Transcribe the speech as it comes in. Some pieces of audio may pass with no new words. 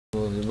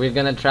We're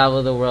gonna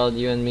travel the world,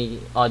 you and me,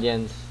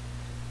 audience,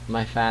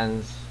 my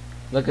fans.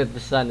 Look at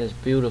the sun, it's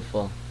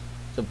beautiful.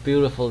 It's a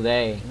beautiful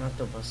day. Not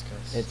the bus,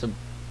 guys. It's a...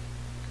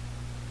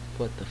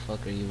 What the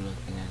fuck are you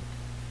looking at?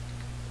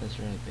 That's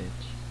right,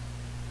 bitch.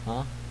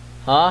 Huh?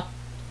 Huh?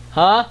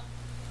 Huh?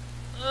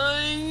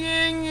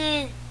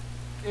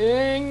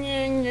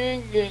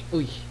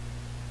 Ooh.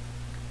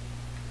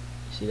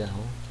 See that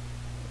hole?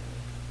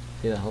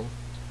 See that hole?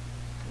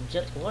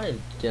 Get what?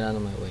 Get out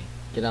of my way.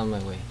 Get out of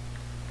my way.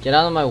 Get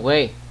out of my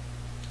way!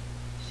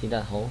 See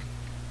that hole?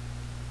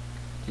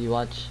 Do you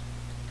watch?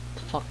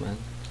 The fuck, man?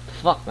 The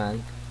fuck,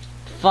 man?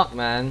 The fuck,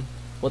 man?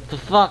 What the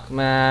fuck,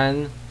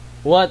 man?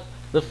 What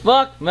the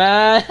fuck,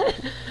 man?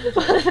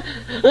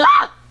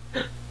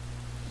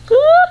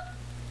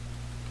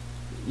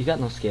 You got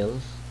no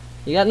skills.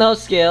 You got no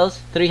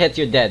skills. 3 hits,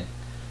 you're dead.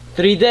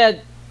 3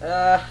 dead.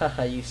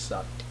 You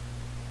suck.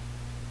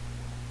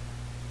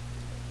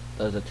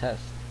 That was a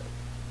test.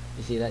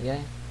 You see that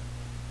guy?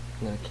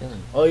 I'm gonna kill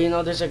him. Oh, you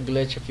know there's a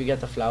glitch if you get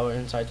the flower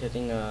inside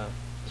hitting a...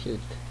 Shoot.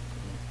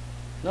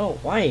 No,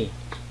 why?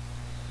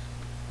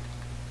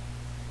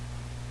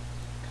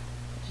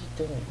 What are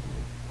you doing?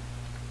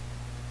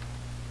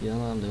 You don't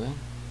know what I'm doing?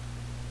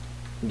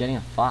 I'm getting a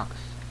fox.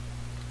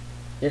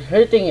 You're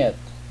hurting it.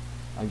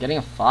 I'm getting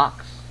a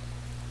fox.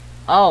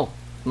 Oh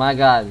my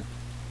god.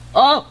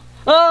 Oh!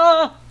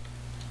 Oh!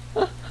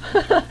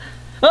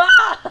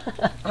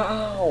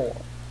 Ow!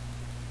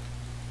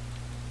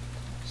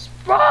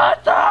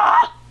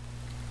 Sparta!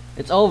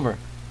 It's over.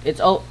 It's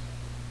What's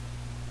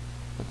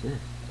this?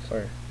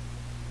 Sorry.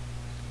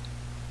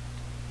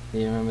 Do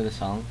you remember the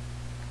song?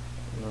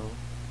 No.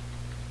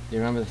 Do you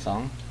remember the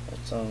song?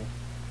 What song?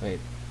 Wait.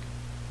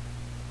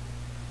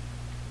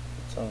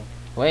 What song?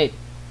 Wait.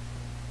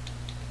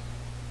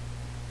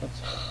 What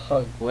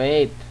song?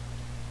 Wait.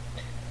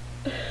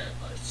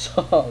 What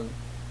song?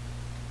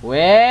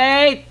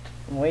 Wait!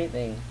 I'm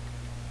waiting.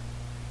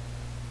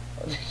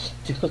 What are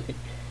you doing?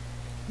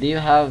 Do you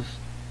have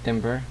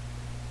timber?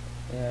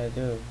 Yeah, I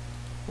do.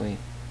 Wait.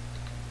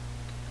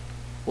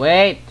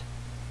 Wait!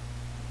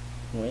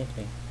 I'm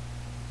waiting.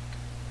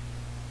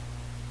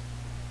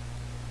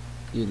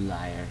 You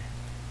liar.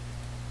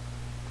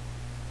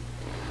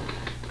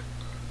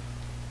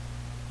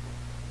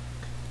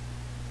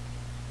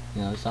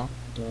 You know the song?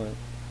 What?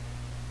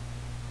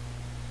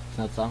 It's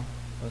not the song?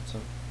 What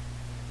song?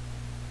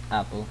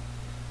 Apple.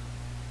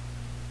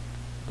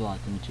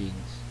 Bottom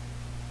jeans.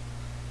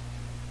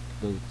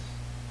 Boots.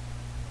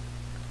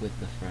 With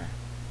the fur.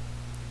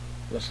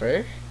 The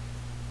fur?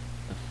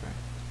 The fur.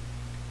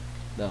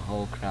 The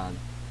whole crowd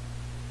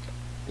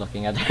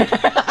looking at her.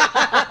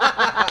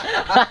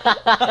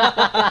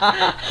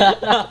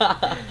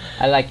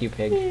 I like you,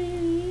 pig.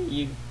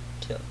 You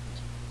killed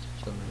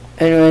me.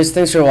 Anyways,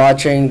 thanks for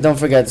watching. Don't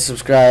forget to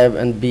subscribe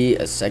and be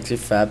a sexy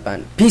fat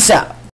man. Peace out!